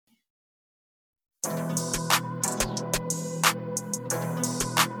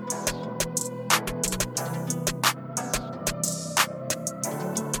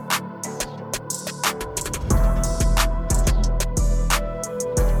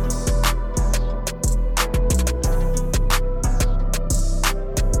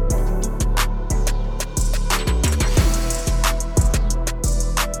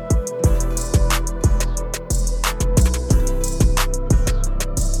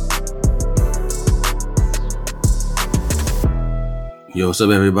Yo, what's up,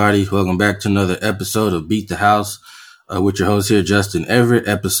 everybody? Welcome back to another episode of Beat the House with your host here, Justin Everett,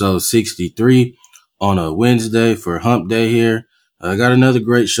 episode 63 on a Wednesday for Hump Day here. I got another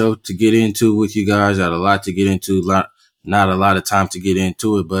great show to get into with you guys. Got a lot to get into, not a lot of time to get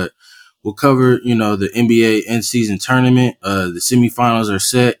into it, but we'll cover, the NBA in-season tournament. The semifinals are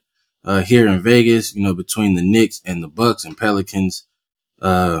set here in Vegas, between the Knicks and the Bucks and Pelicans.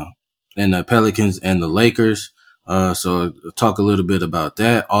 And the Pelicans and the Lakers. So I'll talk a little bit about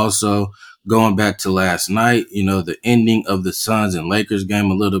that. Also, going back to last night, the ending of the Suns and Lakers game,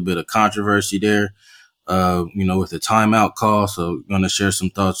 a little bit of controversy there, with the timeout call. So going to share some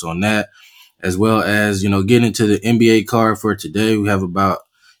thoughts on that, as well as, get into the NBA card for today. We have about,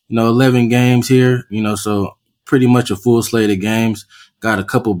 11 games here, so pretty much a full slate of games. Got a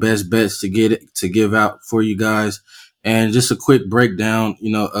couple best bets to give out for you guys. And just a quick breakdown,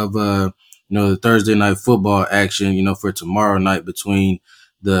 of, the Thursday night football action, for tomorrow night between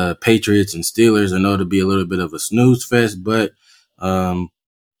the Patriots and Steelers. I know it'll be a little bit of a snooze fest, but, I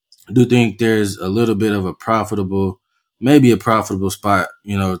do think there's a little bit of maybe a profitable spot,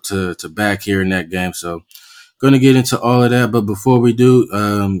 to back here in that game. So going to get into all of that. But before we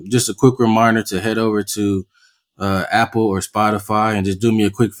do, just a quick reminder to head over to, Apple or Spotify and just do me a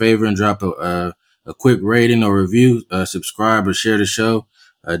quick favor and drop a quick rating or review, subscribe or share the show.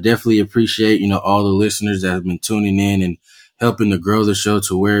 Definitely appreciate, all the listeners that have been tuning in and helping to grow the show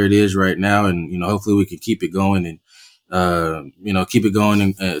to where it is right now. And, hopefully we can keep it going and, to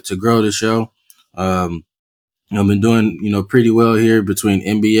grow the show. I've been doing, pretty well here between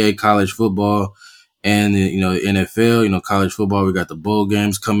NBA, college football and, NFL, college football. We got the bowl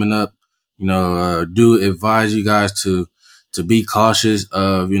games coming up. Do advise you guys to be cautious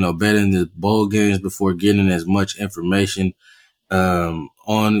of, betting the bowl games before getting as much information, on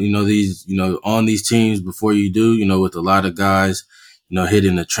these teams before you do, with a lot of guys,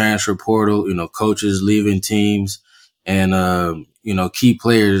 hitting the transfer portal, coaches leaving teams and, key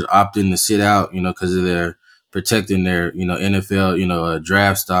players opting to sit out, cause of their protecting their, NFL,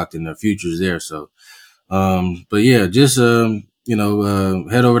 draft stock and their futures there. So, but yeah, just,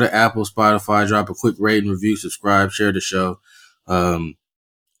 head over to Apple, Spotify, drop a quick rating, review, subscribe, share the show.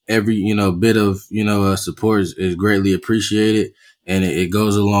 Every, bit of, support is greatly appreciated and it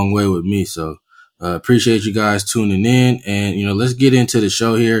goes a long way with me. So, appreciate you guys tuning in and, let's get into the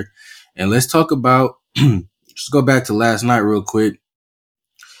show here and let's talk about, just go back to last night real quick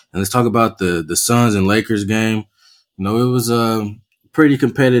and let's talk about the Suns and Lakers game. It was a pretty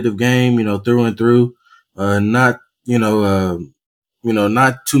competitive game, through and through. Not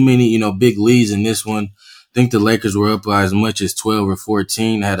too many, big leads in this one. I think the Lakers were up by as much as 12 or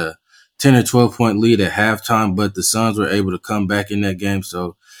 14, had a 10 or 12 point lead at halftime, but the Suns were able to come back in that game.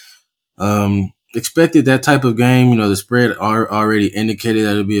 So, expected that type of game. The spread already indicated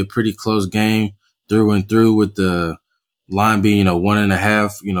that it'd be a pretty close game through and through with the line being,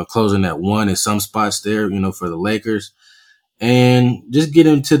 1.5, closing at 1 in some spots there, for the Lakers. And just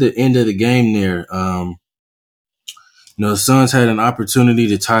getting to the end of the game there, the Suns had an opportunity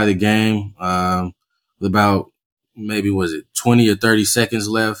to tie the game, with about maybe 20 or 30 seconds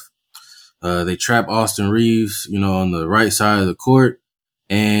left. They trap Austin Reeves, on the right side of the court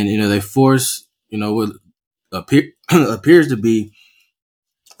and, they force, what appears to be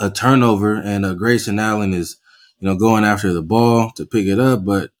a turnover and Grayson Allen is, going after the ball to pick it up,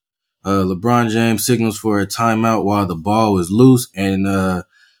 but LeBron James signals for a timeout while the ball was loose and the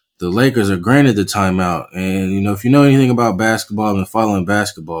Lakers are granted the timeout. And, if you know anything about basketball and following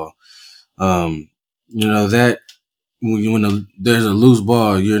basketball, that when there's a loose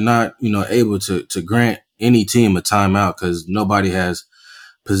ball, you're not, able to grant any team a timeout because nobody has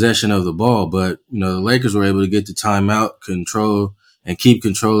possession of the ball. But, the Lakers were able to get the timeout, control and keep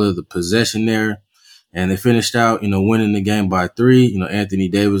control of the possession there. And they finished out, winning the game by 3. Anthony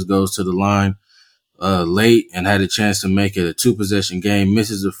Davis goes to the line late and had a chance to make it a 2-possession game,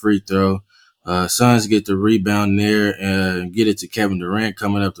 misses a free throw. Suns get the rebound there and get it to Kevin Durant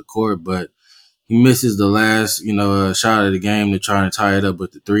coming up the court, but he misses the last, shot of the game to try and tie it up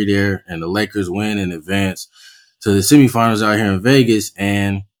with the 3 there, and the Lakers win and advance to the semifinals out here in Vegas.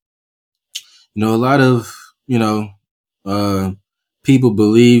 And, a lot of, people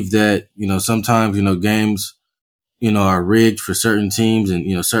believe that, sometimes, games, are rigged for certain teams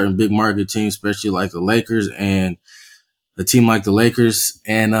and, certain big market teams, especially like the Lakers and a team like the Lakers.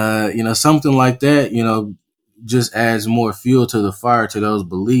 And, something like that, just adds more fuel to the fire to those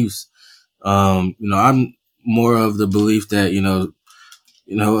beliefs. I'm more of the belief that,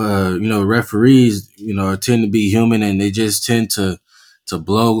 referees, tend to be human and they just tend to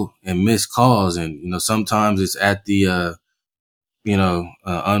blow and miss calls. And, sometimes it's at the,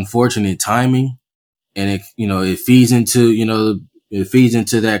 unfortunate timing, and it feeds into, it feeds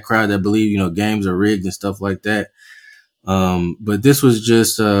into that crowd that believe, games are rigged and stuff like that. But this was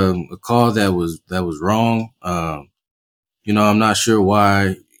just a call that was wrong. I'm not sure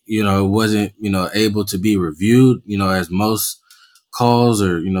why, it wasn't, able to be reviewed, as most calls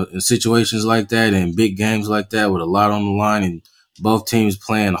or, in situations like that and big games like that with a lot on the line and both teams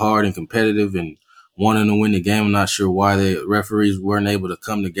playing hard and competitive and wanting to win the game. I'm not sure why the referees weren't able to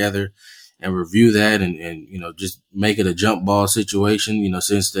come together and review that and just make it a jump ball situation,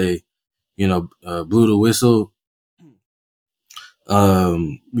 since they, blew the whistle,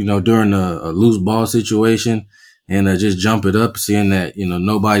 during a loose ball situation and just jump it up, seeing that,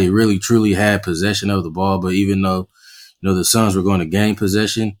 nobody really truly had possession of the ball. But even though, the Suns were going to gain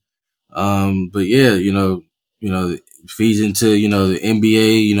possession. But yeah, it feeds into, the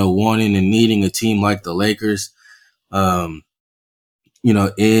NBA, wanting and needing a team like the Lakers, um,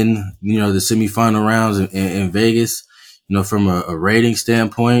 in, the semifinal rounds in Vegas, from a rating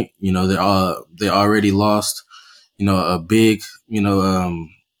standpoint, they already lost, a big,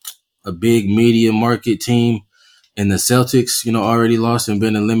 a big media market team, and the Celtics, already lost and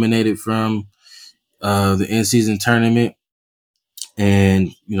been eliminated from, the in-season tournament.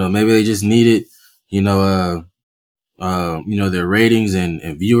 And, maybe they just needed, you know, their ratings and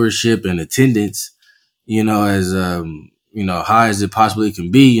viewership and attendance, as, high as it possibly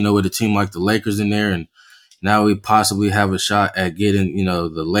can be, with a team like the Lakers in there. And now we possibly have a shot at getting,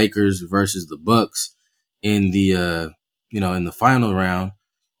 the Lakers versus the Bucks in the, in the final round.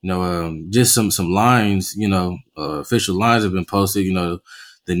 Just some lines, official lines have been posted,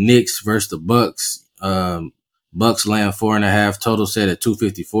 the Knicks versus the Bucks, Bucks laying 4.5, total set at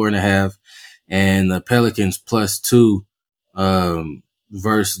 254.5, and the Pelicans +2,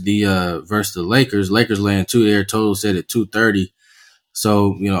 versus the Lakers laying 2 there, total set at 230.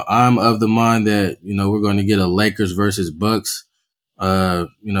 So, I'm of the mind that, we're going to get a Lakers versus Bucks,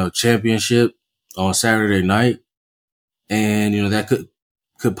 championship on Saturday night. And, that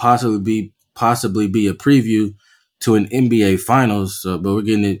could possibly be a preview to an NBA finals. So, but we're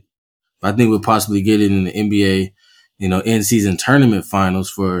getting it. I think we'll possibly get it in the NBA, in-season tournament finals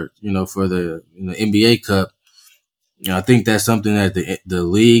for the NBA Cup. I think that's something that the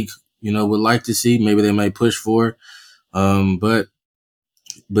league, would like to see. Maybe they might push for. But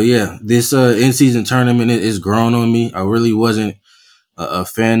yeah, this in-season tournament is grown on me. I really wasn't a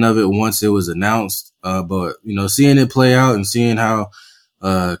fan of it once it was announced. But seeing it play out and seeing how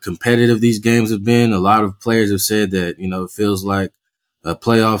competitive these games have been, a lot of players have said that it feels like a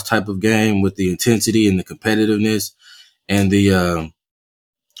playoff type of game with the intensity and the competitiveness and the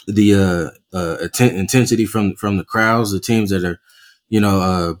intensity from the crowds, the teams that are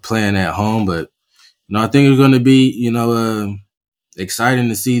playing at home. But I think it's going to be exciting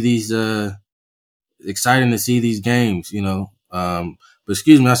to see these games, but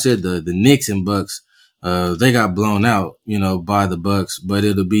excuse me, I said the Knicks and Bucks, they got blown out, by the Bucks, but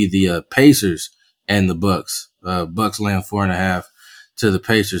it'll be the Pacers and the Bucks. Bucks laying 4.5 to the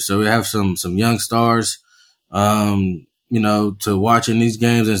Pacers. So we have some young stars, to watching these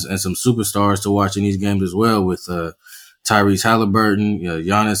games and some superstars to watching these games as well with, Tyrese Halliburton,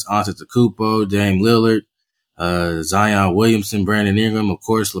 Giannis Antetokounmpo, Dame Lillard, Zion Williamson, Brandon Ingram, of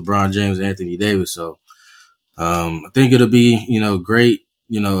course, LeBron James, Anthony Davis. So, I think it'll be, great,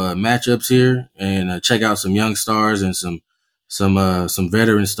 matchups here, and check out some young stars and some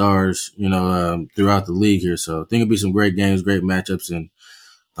veteran stars, throughout the league here. So I think it'll be some great games, great matchups, and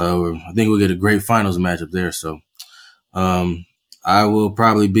I think we'll get a great finals matchup there. So I will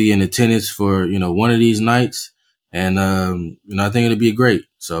probably be in attendance for one of these nights, and I think it'll be great.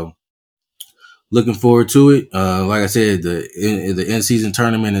 So looking forward to it. Like I said, the in season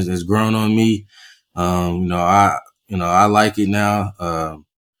tournament has grown on me. I like it now.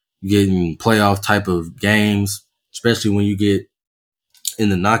 Getting playoff type of games, especially when you get in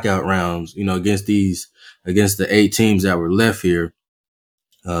the knockout rounds, against the 8 teams that were left here.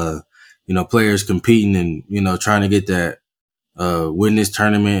 Players competing and, trying to get that, win this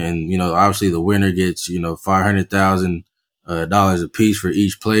tournament. And, obviously the winner gets, $500,000 a piece for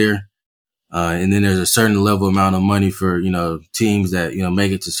each player. And then there's a certain level amount of money for, teams that,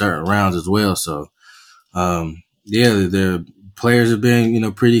 make it to certain rounds as well. So, the players have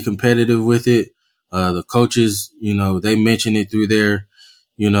been, pretty competitive with it. The coaches, they mention it through their,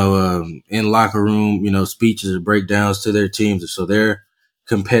 in locker room, speeches or breakdowns to their teams. So they're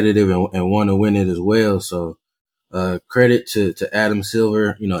competitive and want to win it as well. So, credit to Adam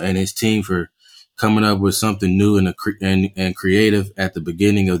Silver, and his team for coming up with something new and creative at the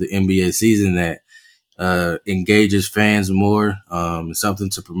beginning of the NBA season that, engages fans more, something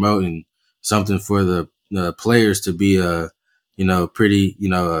to promote and something for the players to be, pretty,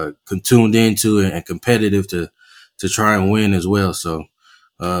 tuned into and competitive to try and win as well. So,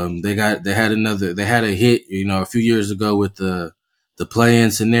 they had a hit, a few years ago with the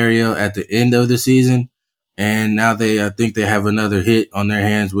play-in scenario at the end of the season. And now I think they have another hit on their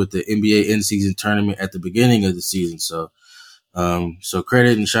hands with the NBA in-season tournament at the beginning of the season. So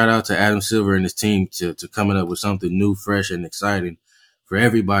credit and shout out to Adam Silver and his team to coming up with something new, fresh, and exciting for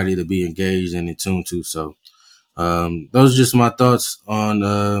everybody to be engaged and in tune to. So, those are just my thoughts on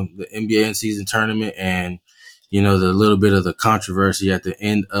the NBA in-season tournament and, the little bit of the controversy at the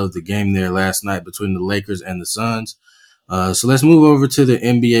end of the game there last night between the Lakers and the Suns. So let's move over to the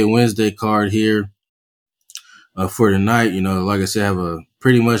NBA Wednesday card here for tonight. Like I said, I have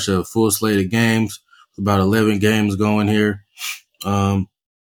pretty much a full slate of games, about 11 games going here.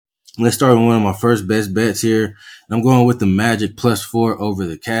 Let's start with one of my first best bets here. I'm going with the Magic +4 over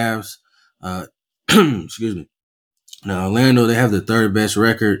the Cavs. Excuse me. Now, Orlando, they have the third best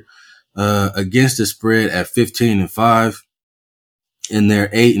record against the spread at 15-5. And they're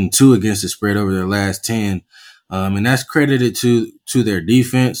 8-2 against the spread over their last 10. And that's credited to their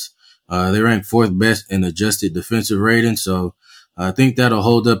defense. They rank fourth best in adjusted defensive rating. So I think that'll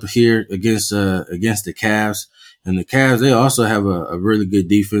hold up here against the Cavs. And the Cavs, they also have a really good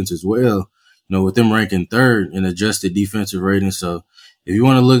defense as well, with them ranking third in adjusted defensive rating. So if you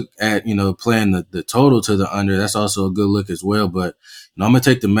want to look at, playing the total to the under, that's also a good look as well. But, I'm going to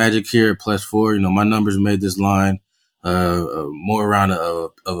take the Magic here at +4. My numbers made this line more around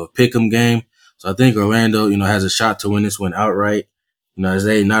of a pick'em game. So I think Orlando, has a shot to win this one outright, as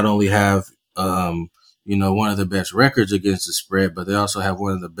they not only have, one of the best records against the spread, but they also have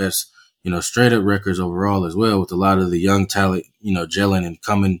one of the best, straight up records overall as well, with a lot of the young talent, gelling and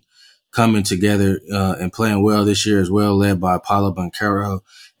coming together, and playing well this year as well, led by Paolo Banchero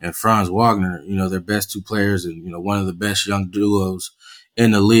and Franz Wagner, their best two players and, one of the best young duos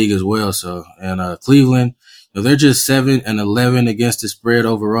in the league as well. So, and, Cleveland, they're just 7-11 against the spread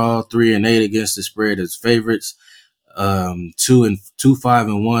overall, 3-8 against the spread as favorites,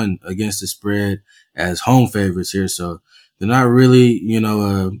 5-1 against the spread as home favorites here. So they're not really,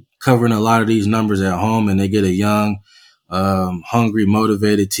 covering a lot of these numbers at home, and they get a young, hungry,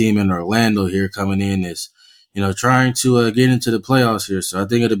 motivated team in Orlando here coming in is, trying to get into the playoffs here. So I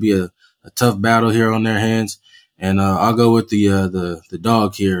think it'll be a tough battle here on their hands. And I'll go with the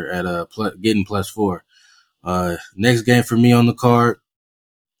dog here at getting +4. Next game for me on the card,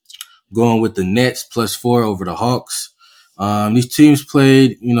 going with the Nets +4 over the Hawks. These teams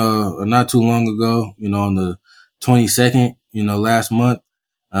played, not too long ago, on the 22nd, last month.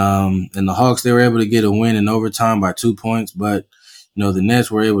 And the Hawks, they were able to get a win in overtime by 2 points, but, the Nets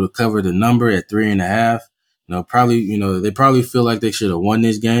were able to cover the number at 3.5. They probably feel like they should have won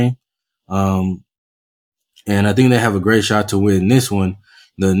this game. And I think they have a great shot to win this one.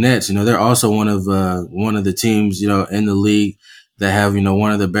 The Nets, they're also one of the teams, in the league that have,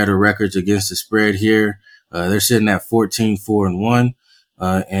 one of the better records against the spread here. They're sitting at 14-4-1.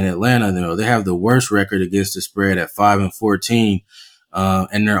 And Atlanta, they have the worst record against the spread at 5-14.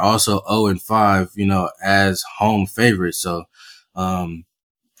 And they're also 0-5, as home favorites. So,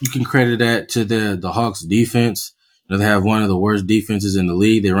 you can credit that to the Hawks defense. They have one of the worst defenses in the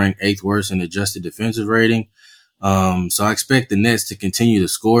league. They rank 8th worst in adjusted defensive rating. So I expect the Nets to continue to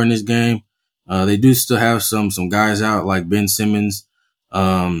score in this game. They do still have some guys out like Ben Simmons,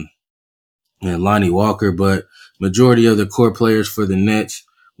 and Lonnie Walker, but majority of the core players for the Nets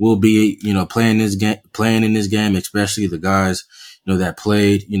will be, playing in this game, especially the guys, that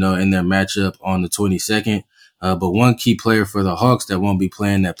played, in their matchup on the 22nd. But one key player for the Hawks that won't be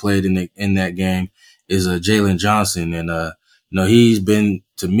playing that played in that game is Jalen Johnson. And, he's been,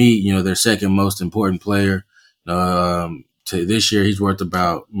 to me, their second most important player. To this year, he's worth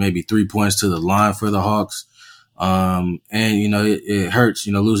about maybe 3 points to the line for the Hawks. And, it hurts,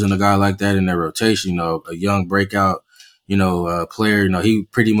 losing a guy like that in their rotation, a young breakout, player. He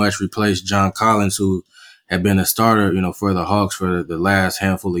pretty much replaced John Collins, who had been a starter, for the Hawks for the last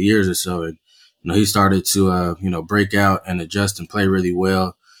handful of years or so. And, he started to, break out and adjust and play really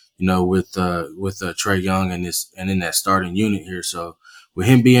well, with Trae Young and in that starting unit here. So with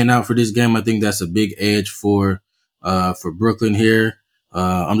him being out for this game, I think that's a big edge for Brooklyn here.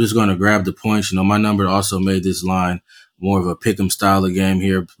 I'm just going to grab the points. My number also made this line more of a pick'em style of game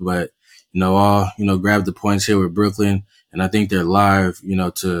here, but, grab the points here with Brooklyn. And I think they're live,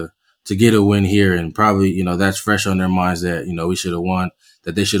 to get a win here. And probably, that's fresh on their minds that, they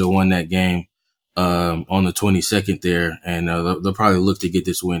should have won that game, on the 22nd there. And, they'll probably look to get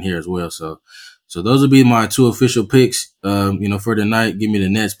this win here as well. So So those will be my two official picks, for tonight. Give me the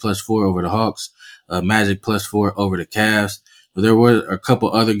Nets +4 over the Hawks, Magic +4 over the Cavs. But there were a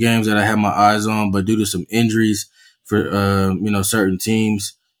couple other games that I had my eyes on, but due to some injuries for, certain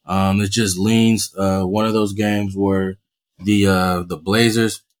teams, it just leans. One of those games were the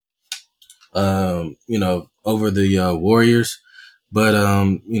Blazers, over the Warriors. But,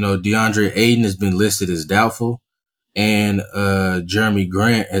 DeAndre Ayton has been listed as doubtful. And Jeremy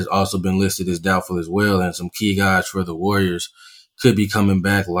Grant has also been listed as doubtful as well. And some key guys for the Warriors could be coming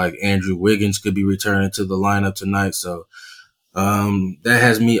back, like Andrew Wiggins could be returning to the lineup tonight. So that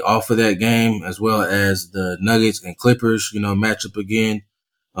has me off of that game, as well as the Nuggets and Clippers, match up again.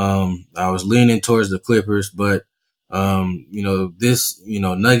 I was leaning towards the Clippers, but, this,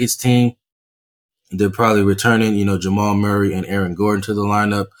 Nuggets team, they're probably returning, Jamal Murray and Aaron Gordon to the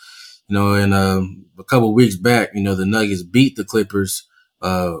lineup. And a couple of weeks back, the Nuggets beat the Clippers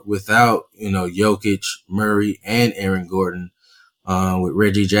without, Jokic, Murray, and Aaron Gordon. With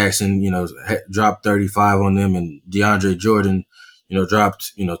Reggie Jackson, dropped 35 on them, and DeAndre Jordan,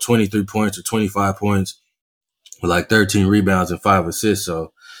 dropped, 23 points or 25 points with like 13 rebounds and 5 assists.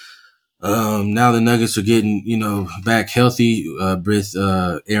 So now the Nuggets are getting, back healthy with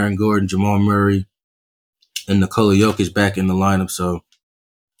Aaron Gordon, Jamal Murray, and Nikola Jokic back in the lineup. So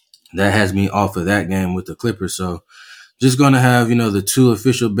that has me off of that game with the Clippers. So just going to have, the two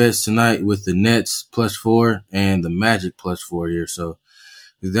official bets tonight with the Nets +4 and the Magic +4 here. So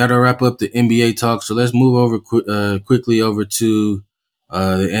that'll wrap up the NBA talk. So let's move over quickly over to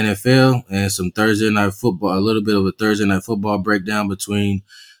the NFL and some Thursday night football, a little bit of a Thursday night football breakdown between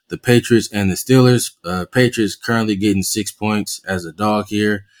the Patriots and the Steelers. Patriots currently getting 6 points as a dog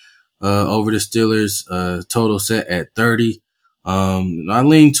here over the Steelers, total set at 30. I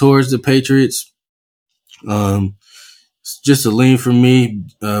lean towards the Patriots. It's just a lean for me,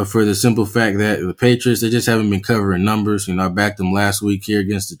 for the simple fact that the Patriots, they just haven't been covering numbers. I backed them last week here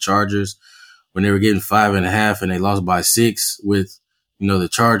against the Chargers when they were getting 5.5 and they lost by 6 with, the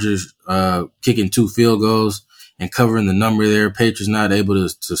Chargers, kicking 2 field goals and covering the number there. Patriots not able to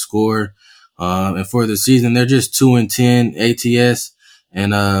score. And for the season, they're just 2-10 ATS,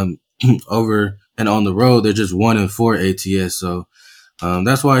 and, over and on the road, they're just 1-4 ATS. So,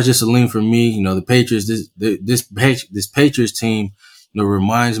 that's why it's just a lean for me. The Patriots, this Patriots team,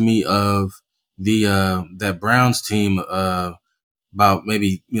 reminds me of that Browns team, about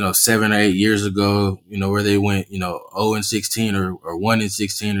maybe, 7 or 8 years ago, where they went, 0-16 or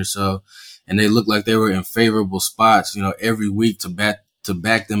 1-16 or so. And they looked like they were in favorable spots, every week to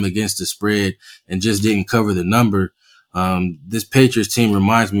back them against the spread and just didn't cover the number. This Patriots team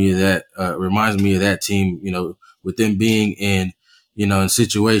reminds me of that team, with them being in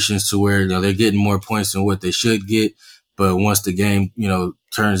situations to where, they're getting more points than what they should get. But once the game,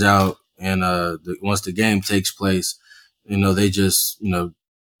 turns out and, once the game takes place, they just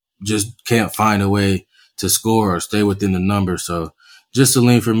can't find a way to score or stay within the number. So just a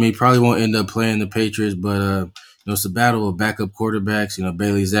lean for me. Probably won't end up playing the Patriots, but, it's a battle of backup quarterbacks.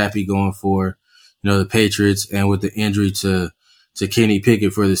 Bailey Zappi going for, the Patriots, and with the injury to Kenny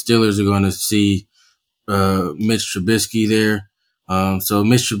Pickett for the Steelers, are going to see, Mitch Trubisky there. So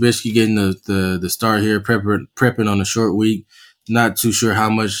Mitch Trubisky getting the start here, prepping on a short week. Not too sure how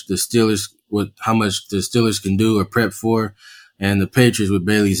much the Steelers can do or prep for. And the Patriots with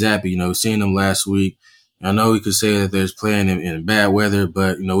Bailey Zappi, seeing them last week. I know we could say that they're playing in bad weather,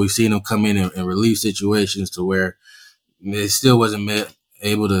 but, we've seen them come in relief situations to where they still wasn't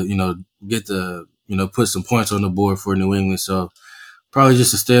able to, get put some points on the board for New England. So probably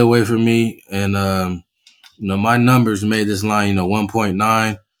just to stay away from me. And, my numbers made this line,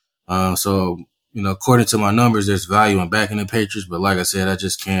 1.9. So, according to my numbers, there's value in backing the Patriots. But like I said, I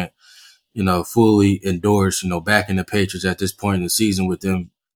just can't, fully endorse, backing the Patriots at this point in the season with them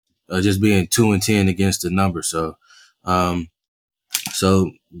just being 2-10 against the number. So,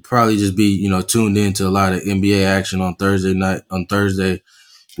 probably just be, tuned into a lot of NBA action on Thursday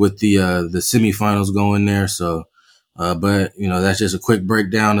with the semifinals going there. So, but, that's just a quick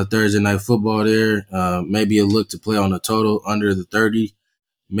breakdown of Thursday night football there. Maybe a look to play on the total under the 30,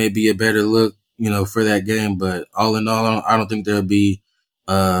 maybe a better look, for that game. But all in all, I don't think there'll be,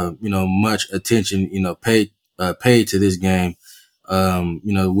 much attention, paid to this game,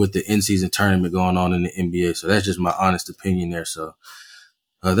 with the in-season tournament going on in the NBA. So that's just my honest opinion there. So,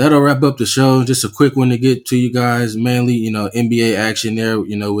 that'll wrap up the show. Just a quick one to get to you guys. Mainly, NBA action there,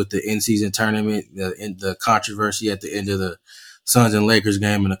 with the in-season tournament, the controversy at the end of the Suns and Lakers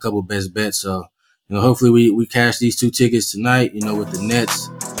game, and a couple best bets. So, hopefully we cash these 2 tickets tonight, with the Nets,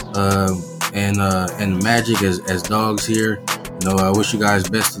 and the Magic as dogs here. I wish you guys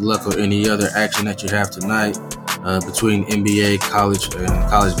best of luck on any other action that you have tonight between NBA, college, and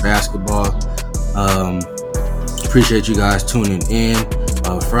college basketball. Appreciate you guys tuning in.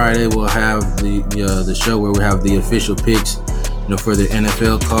 Friday we'll have the show where we have the official picks, for the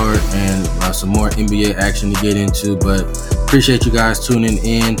NFL card and some more NBA action to get into. But appreciate you guys tuning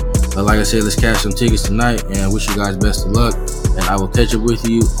in. Like I said, let's cash some tickets tonight, and wish you guys best of luck. And I will catch up with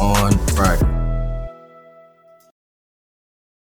you on Friday.